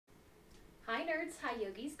Hi nerds, hi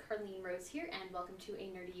yogis, Carlene Rose here, and welcome to a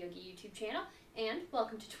Nerdi Yogi YouTube channel, and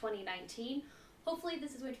welcome to 2019. Hopefully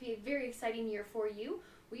this is going to be a very exciting year for you.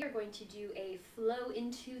 We are going to do a flow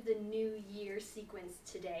into the new year sequence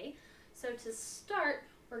today. So to start,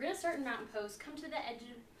 we're going to start in mountain pose. Come to the edge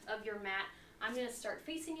of your mat. I'm going to start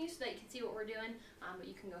facing you so that you can see what we're doing, but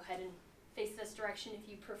you can go ahead and face this direction if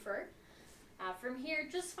you prefer. From here,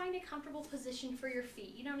 just find a comfortable position for your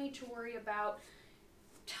feet. You don't need to worry about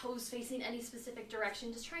toes facing any specific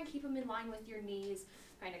direction. Just try and keep them in line with your knees.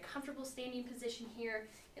 Find a comfortable standing position here.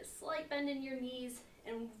 Get a slight bend in your knees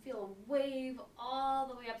and feel a wave all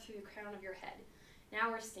the way up through the crown of your head.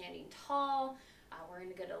 Now we're standing tall. We're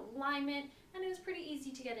in a good alignment, and it was pretty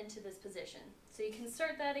easy to get into this position. So you can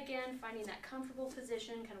start that again, finding that comfortable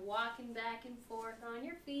position, kind of walking back and forth on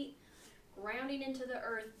your feet, grounding into the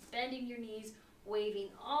earth, bending your knees, waving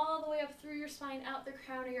all the way up through your spine, out the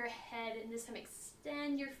crown of your head, and this time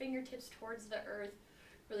extend your fingertips towards the earth,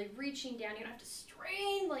 really reaching down. You don't have to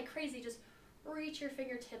strain like crazy, just reach your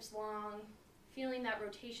fingertips long, feeling that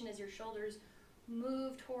rotation as your shoulders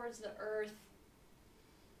move towards the earth,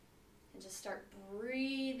 and just start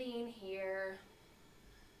breathing here.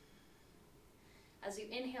 As you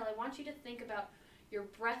inhale, I want you to think about your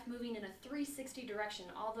breath moving in a 360 direction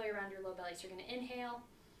all the way around your low belly. So you're going to inhale,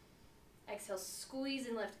 exhale, squeeze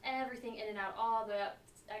and lift everything in and out all the way up,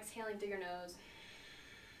 exhaling through your nose.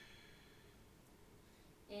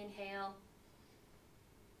 Inhale,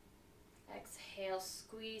 exhale,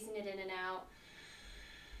 squeezing it in and out.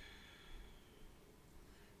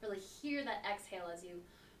 Really hear that exhale as you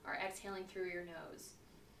are exhaling through your nose.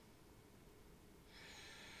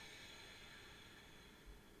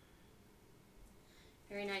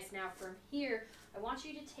 Very nice. Now from here, I want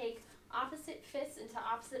you to take opposite fists into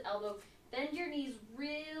opposite elbow. Bend your knees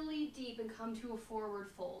really deep and come to a forward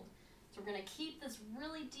fold. So we're going to keep this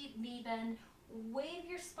really deep knee bend. Wave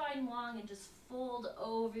your spine long and just fold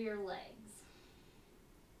over your legs.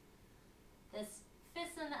 This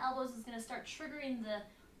fists and the elbows is going to start triggering the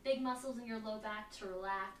big muscles in your low back to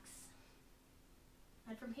relax.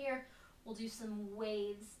 And from here, we'll do some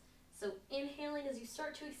waves. So inhaling as you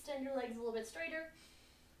start to extend your legs a little bit straighter.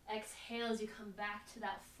 Exhale as you come back to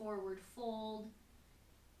that forward fold.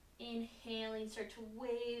 Inhaling, start to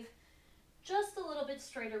wave just a little bit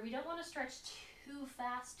straighter. We don't want to stretch too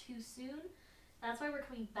fast too soon. That's why we're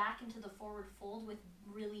coming back into the forward fold with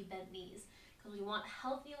really bent knees, because we want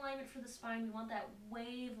healthy alignment for the spine. We want that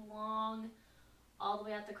wave long all the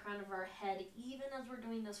way out the crown of our head, even as we're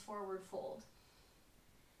doing this forward fold.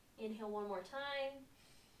 Inhale one more time.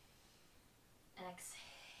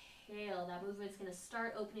 Exhale. That movement's going to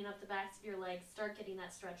start opening up the backs of your legs, start getting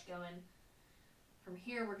that stretch going. From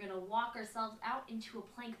here, we're going to walk ourselves out into a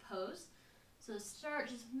plank pose. So start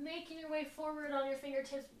just making your way forward on your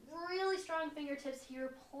fingertips, really strong fingertips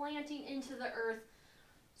here, planting into the earth,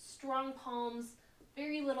 strong palms,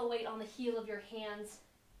 very little weight on the heel of your hands,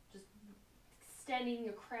 just extending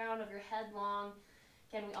your crown of your head long.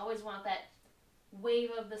 Again, we always want that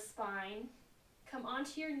wave of the spine. Come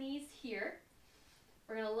onto your knees here.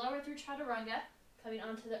 We're going to lower through chaturanga, coming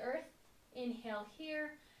onto the earth. Inhale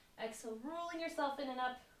here. Exhale, rolling yourself in and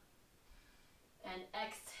up. And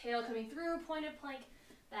exhale, coming through pointed plank,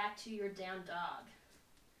 back to your down dog.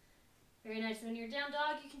 Very nice. When you're down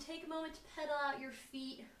dog, you can take a moment to pedal out your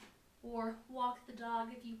feet or walk the dog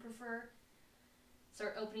if you prefer.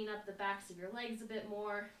 Start opening up the backs of your legs a bit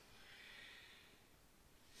more.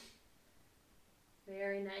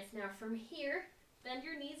 Very nice. Now from here, bend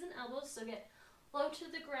your knees and elbows, so get low to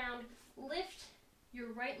the ground. Lift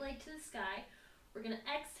your right leg to the sky. We're going to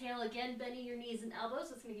exhale, again bending your knees and elbows.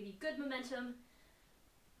 That's going to give you good momentum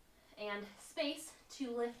and space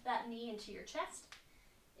to lift that knee into your chest.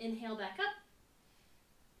 Inhale back up.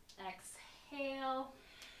 Exhale.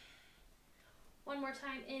 One more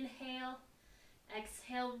time. Inhale.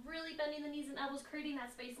 Exhale, really bending the knees and elbows, creating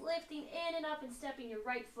that space, lifting in and up and stepping your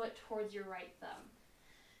right foot towards your right thumb.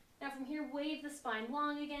 Now from here, wave the spine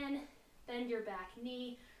long again. Bend your back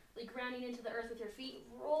knee, really grounding into the earth with your feet.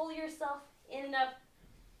 Roll yourself in and up,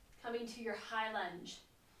 coming to your high lunge.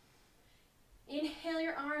 Inhale,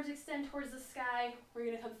 your arms extend towards the sky. We're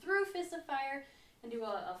going to come through fist of fire and do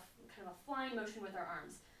a kind of a flying motion with our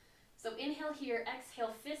arms. So inhale here,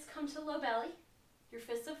 exhale, fists come to low belly, your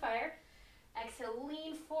fists of fire. Exhale,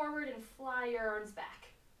 lean forward and fly your arms back.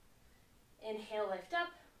 Inhale, lift up.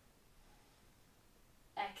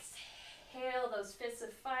 Exhale, those fists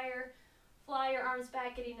of fire. Fly your arms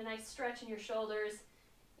back, getting a nice stretch in your shoulders.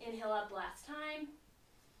 Inhale up last time.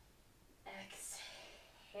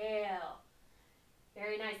 Exhale.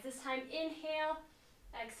 Very nice. This time, inhale.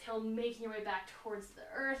 Exhale, making your way back towards the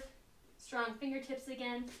earth. Strong fingertips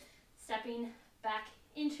again, stepping back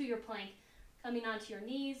into your plank, coming onto your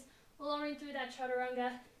knees, lowering through that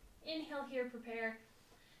chaturanga. Inhale here, prepare.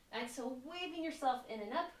 Exhale, waving yourself in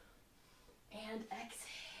and up. And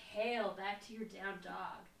exhale, back to your down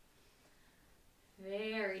dog.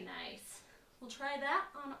 Very nice. We'll try that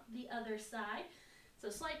on the other side. So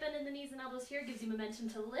slight bend in the knees and elbows here gives you momentum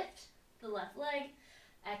to lift the left leg.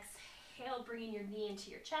 Exhale, bringing your knee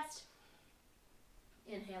into your chest.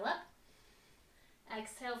 Inhale up.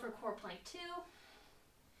 Exhale for core plank 2.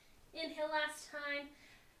 Inhale last time.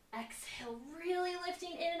 Exhale, really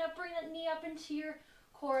lifting in and up. Bring that knee up into your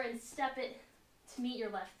core and step it to meet your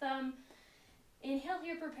left thumb. Inhale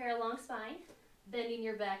here, prepare a long spine. Bending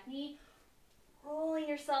your back knee. Rolling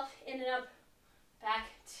yourself in and up. Back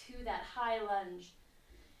to that high lunge.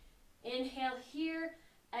 Inhale here.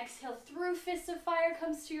 Exhale through fist of fire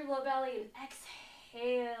comes to your low belly. And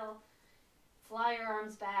exhale. Fly your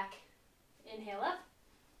arms back. Inhale up.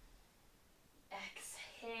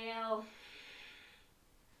 Exhale.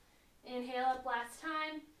 Inhale up last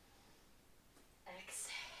time.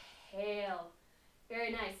 Exhale.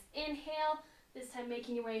 Very nice. Inhale. This time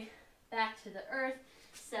making your way back to the earth.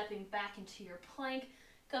 Stepping back into your plank.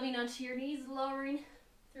 Coming onto your knees, lowering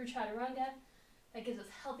through chaturanga. That gives us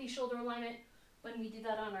healthy shoulder alignment when we do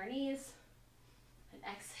that on our knees. And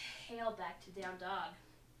exhale back to down dog.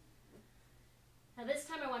 Now this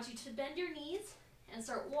time I want you to bend your knees and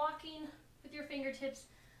start walking with your fingertips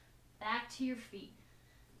back to your feet.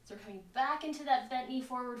 So we're coming back into that bent knee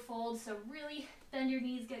forward fold. So really bend your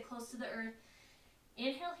knees, get close to the earth.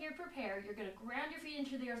 Inhale here, prepare. You're going to ground your feet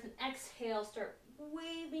into the earth and exhale. Start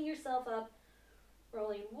waving yourself up,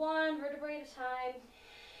 rolling one vertebrae at a time,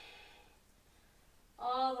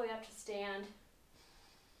 all the way up to stand.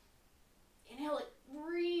 Inhale it,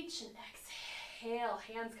 reach, and exhale.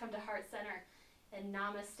 Hands come to heart center and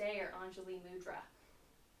namaste or Anjali Mudra.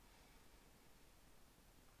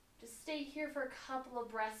 Just stay here for a couple of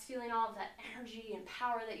breaths, feeling all of that energy and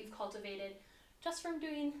power that you've cultivated just from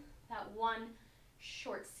doing that one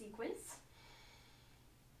short sequence.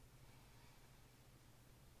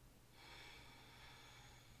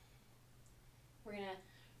 We're going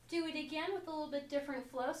to do it again with a little bit different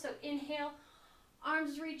flow. So inhale,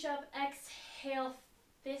 arms reach up, exhale,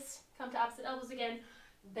 fists come to opposite elbows again,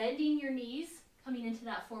 bending your knees, coming into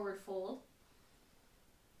that forward fold.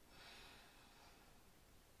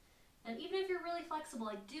 And even if you're really flexible,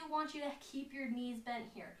 I do want you to keep your knees bent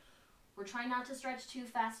here. We're trying not to stretch too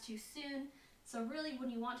fast too soon. So really when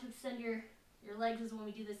you want to extend your legs is when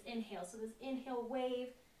we do this inhale. So this inhale wave,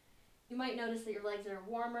 you might notice that your legs are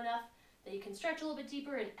warm enough that you can stretch a little bit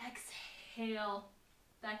deeper, and exhale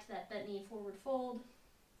back to that bent knee forward fold.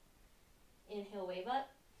 Inhale, wave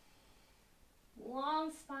up.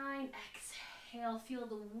 Long spine, exhale, feel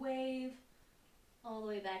the wave all the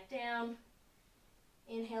way back down.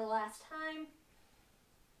 Inhale last time.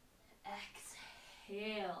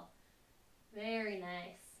 Exhale. Very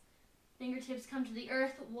nice. Fingertips come to the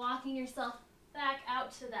earth, walking yourself back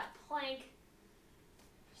out to that plank.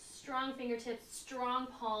 Strong fingertips, strong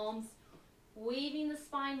palms, waving the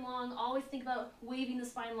spine long. Always think about waving the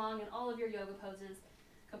spine long in all of your yoga poses.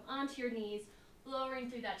 Come onto your knees,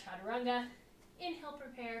 lowering through that chaturanga. Inhale,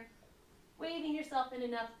 prepare, waving yourself in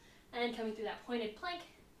and up, and coming through that pointed plank,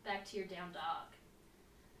 back to your down dog.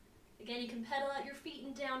 Again, you can pedal out your feet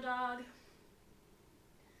in down dog.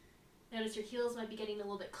 Notice your heels might be getting a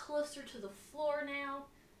little bit closer to the floor now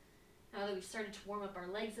that we've started to warm up our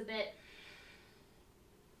legs a bit.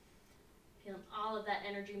 Feeling all of that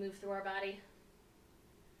energy move through our body.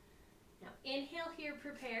 Now inhale here,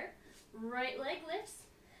 prepare. Right leg lifts.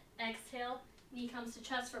 Exhale, knee comes to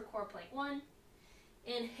chest for core plank 1.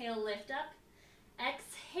 Inhale, lift up.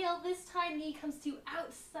 Exhale, this time knee comes to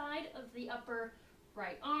outside of the upper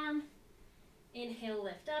right arm. Inhale,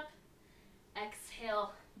 lift up.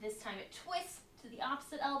 Exhale, this time it twists to the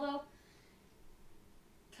opposite elbow.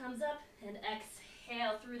 Comes up and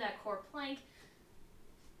exhale through that core plank.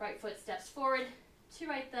 Right foot steps forward to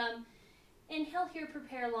right thumb. Inhale here,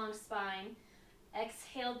 prepare long spine.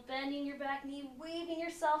 Exhale, bending your back knee, waving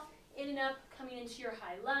yourself in and up, coming into your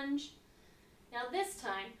high lunge. Now this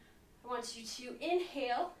time, I want you to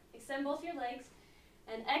inhale, extend both your legs,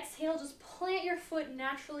 and exhale, just plant your foot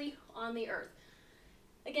naturally on the earth.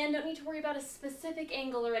 Again, don't need to worry about a specific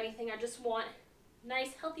angle or anything. I just want nice,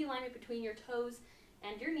 healthy alignment between your toes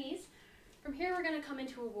and your knees. From here, we're going to come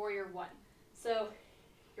into a warrior 1. So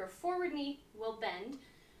your forward knee will bend.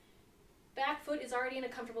 Back foot is already in a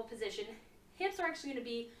comfortable position. Hips are actually going to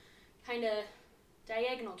be kind of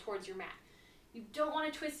diagonal towards your mat. You don't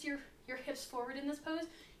want to twist your hips forward in this pose.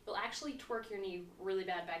 You'll actually twerk your knee really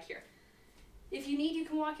bad back here. If you need, you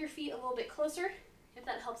can walk your feet a little bit closer if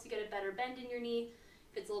that helps you get a better bend in your knee,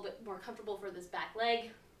 if it's a little bit more comfortable for this back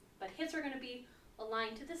leg. But hips are going to be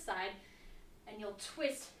aligned to the side, and you'll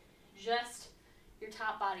twist just your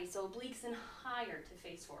top body, so obliques and higher to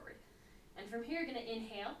face forward. And from here, you're going to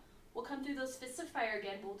inhale. We'll come through those fists of fire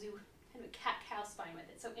again. We'll do kind of a cat-cow spine with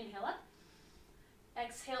it. So inhale up.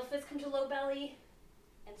 Exhale, fists come to low belly,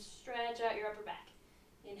 and stretch out your upper back.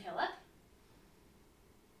 Inhale up.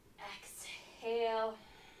 Exhale.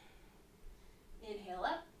 Inhale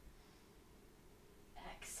up.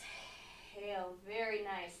 Exhale. Very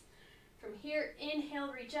nice. From here,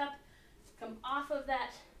 inhale, reach up. Come off of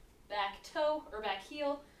that back toe or back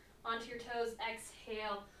heel onto your toes.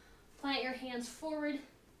 Exhale. Plant your hands forward,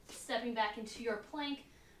 stepping back into your plank,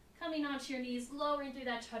 coming onto your knees, lowering through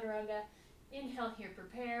that chaturanga. Inhale here,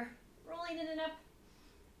 prepare, rolling in and up,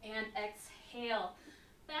 and exhale,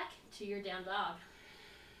 back to your down dog.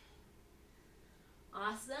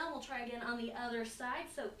 Awesome. We'll try again on the other side.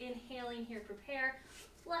 So inhaling here, prepare,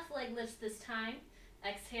 left leg lifts this time.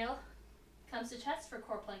 Exhale, comes to chest for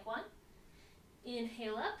core plank 1.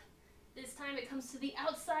 Inhale up. This time it comes to the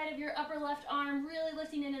outside of your upper left arm, really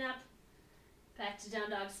lifting in and up. Back to down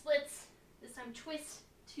dog splits. This time twist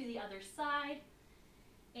to the other side.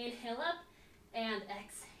 Inhale up and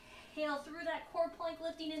exhale through that core plank,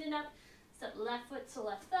 lifting in and up. Step left foot to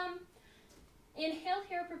left thumb. Inhale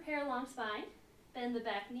here, prepare long spine. Bend the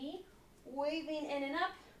back knee, waving in and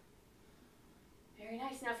up. Very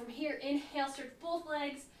nice. Now from here, inhale, stretch both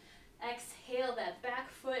legs. Exhale, that back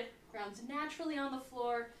foot grounds naturally on the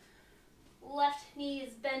floor. Left knee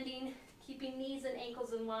is bending, keeping knees and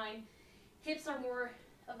ankles in line. Hips are more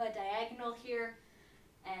of a diagonal here,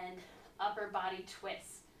 and upper body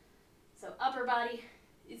twists. So upper body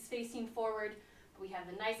is facing forward, but we have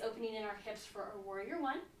a nice opening in our hips for our warrior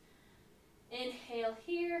 1. Inhale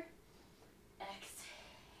here.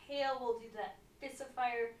 Exhale, we'll do that fist of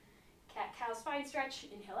fire, cat-cow spine stretch.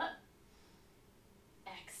 Inhale up.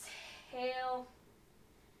 Exhale.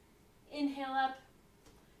 Inhale up.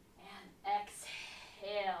 And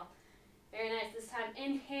exhale. Very nice. This time,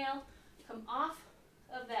 inhale. Come off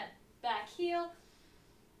of that back heel.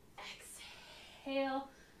 Exhale.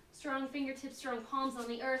 Strong fingertips, strong palms on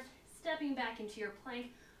the earth. Stepping back into your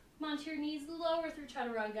plank. Come onto your knees, lower through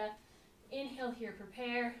chaturanga. Inhale here,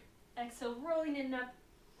 prepare. Exhale, rolling in and up.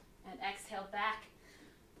 And exhale back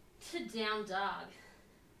to down dog.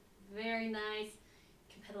 Very nice.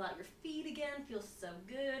 You can pedal out your feet again. Feels so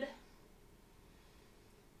good.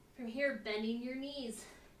 From here, bending your knees.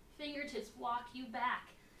 Fingertips walk you back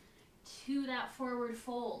to that forward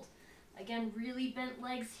fold. Again, really bent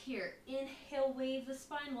legs here. Inhale, wave the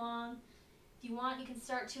spine long. If you want, you can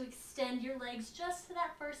start to extend your legs just to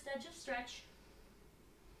that first edge of stretch.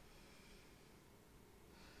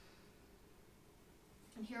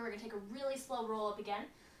 And here we're going to take a really slow roll up again.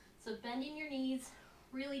 So bending your knees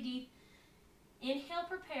really deep. Inhale,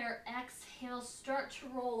 prepare. Exhale, start to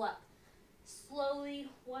roll up. Slowly,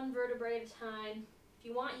 one vertebrae at a time. If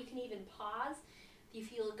you want, you can even pause. If you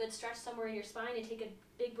feel a good stretch somewhere in your spine, and take a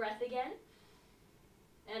big breath again.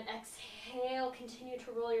 And exhale, continue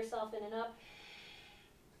to roll yourself in and up.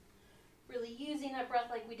 Really using that breath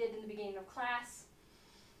like we did in the beginning of class.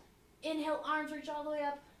 Inhale, arms reach all the way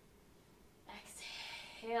up.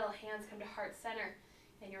 Exhale, hands come to heart center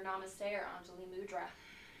in your Namaste or Anjali Mudra.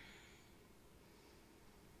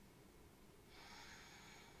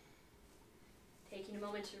 Taking a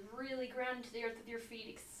moment to really ground to the earth with your feet,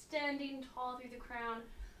 extending tall through the crown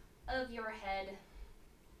of your head.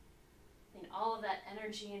 And all of that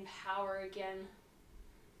energy and power again.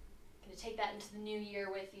 Going to take that into the new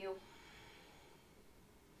year with you.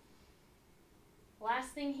 Last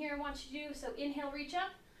thing here I want you to do, so inhale, reach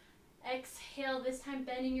up. Exhale, this time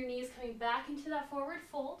bending your knees, coming back into that forward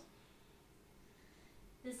fold.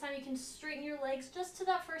 This time you can straighten your legs just to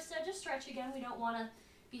that first edge of stretch again. We don't want to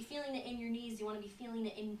be feeling it in your knees. You want to be feeling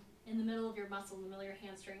it in the middle of your muscle, in the middle of your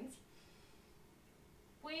hamstrings.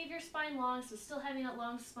 Wave your spine long, so still having that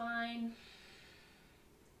long spine.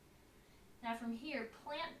 Now from here,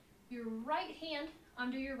 plant your right hand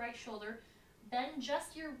under your right shoulder. Bend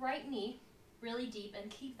just your right knee really deep and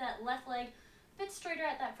keep that left leg a bit straighter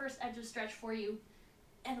at that first edge of stretch for you.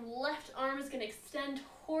 And left arm is going to extend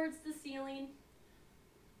towards the ceiling.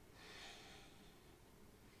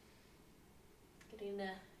 Getting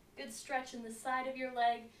a good stretch in the side of your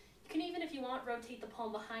leg. You can even, if you want, rotate the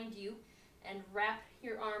palm behind you and wrap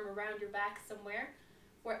your arm around your back somewhere.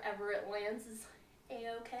 Wherever it lands is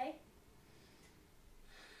a-okay.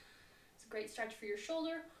 It's a great stretch for your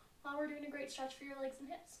shoulder while we're doing a great stretch for your legs and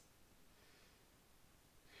hips.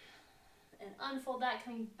 And unfold that,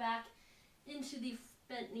 coming back into the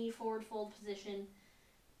bent knee forward fold position.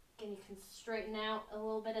 Again, you can straighten out a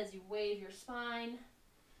little bit as you wave your spine.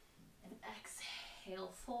 And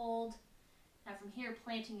exhale, fold. Now from here,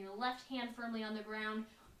 planting your left hand firmly on the ground,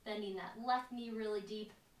 bending that left knee really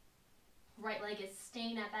deep. Right leg is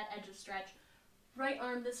staying at that edge of stretch. Right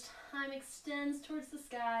arm this time extends towards the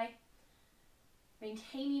sky.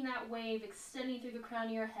 Maintaining that wave, extending through the crown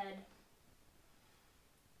of your head.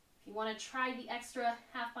 If you want to try the extra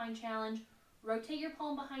half bind challenge, rotate your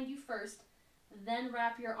palm behind you first, then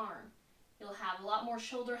wrap your arm. You'll have a lot more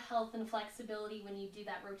shoulder health and flexibility when you do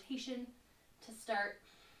that rotation to start.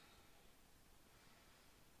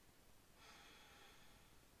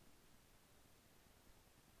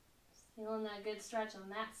 Feeling that good stretch on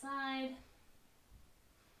that side.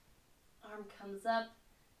 Arm comes up.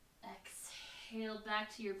 Exhale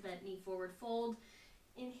back to your bent knee forward fold.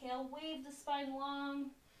 Inhale, wave the spine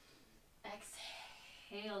long.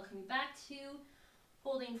 Exhale, coming back to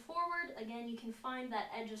holding forward. Again, you can find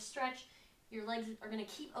that edge of stretch. Your legs are going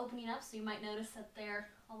to keep opening up, so you might notice that they're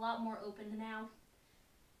a lot more open now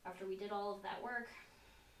after we did all of that work.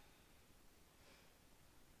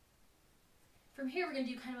 From here, we're going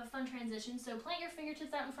to do kind of a fun transition. So plant your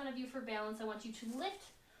fingertips out in front of you for balance. I want you to lift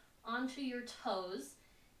onto your toes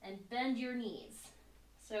and bend your knees.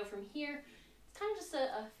 So from here, it's kind of just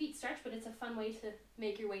a feet stretch, but it's a fun way to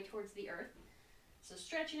make your way towards the earth. So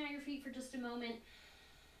stretching out your feet for just a moment.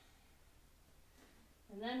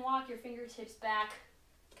 And then walk your fingertips back,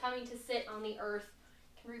 coming to sit on the earth.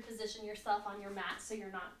 You can reposition yourself on your mat so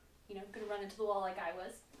you're not, going to run into the wall like I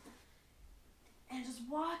was. And just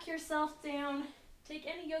walk yourself down. Take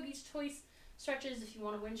any yogi's choice stretches if you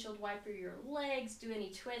want to windshield wiper your legs, do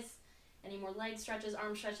any twists, any more leg stretches,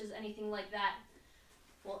 arm stretches, anything like that.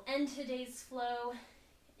 We'll end today's flow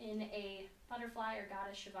in a butterfly or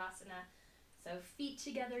goddess shavasana. So feet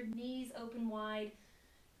together, knees open wide.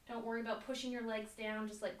 Don't worry about pushing your legs down.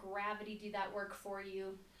 Just let gravity do that work for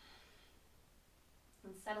you.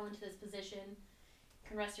 And settle into this position. You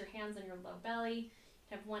can rest your hands on your low belly. You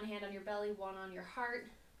can have one hand on your belly, one on your heart.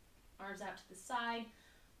 Arms out to the side.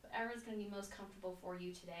 Whatever is going to be most comfortable for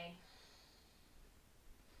you today.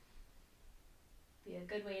 Be a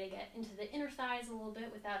good way to get into the inner thighs a little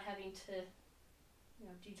bit without having to,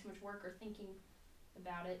 do too much work or thinking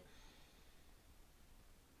about it.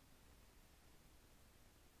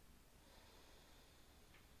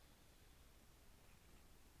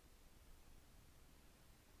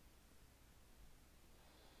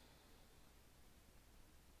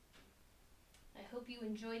 I hope you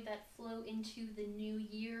enjoyed that flow into the new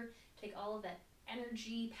year. Take all of that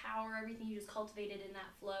energy, power, everything you just cultivated in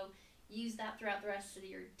that flow. Use that throughout the rest of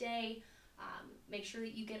your day. Make sure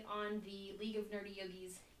that you get on the League of Nerdi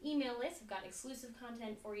Yogis email list. I've got exclusive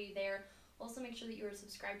content for you there. Also make sure that you are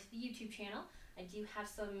subscribed to the YouTube channel. I do have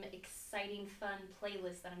some exciting, fun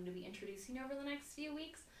playlists that I'm going to be introducing over the next few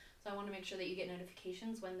weeks. So I want to make sure that you get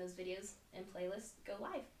notifications when those videos and playlists go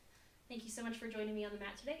live. Thank you so much for joining me on the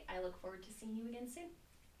mat today. I look forward to seeing you again soon.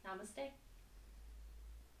 Namaste.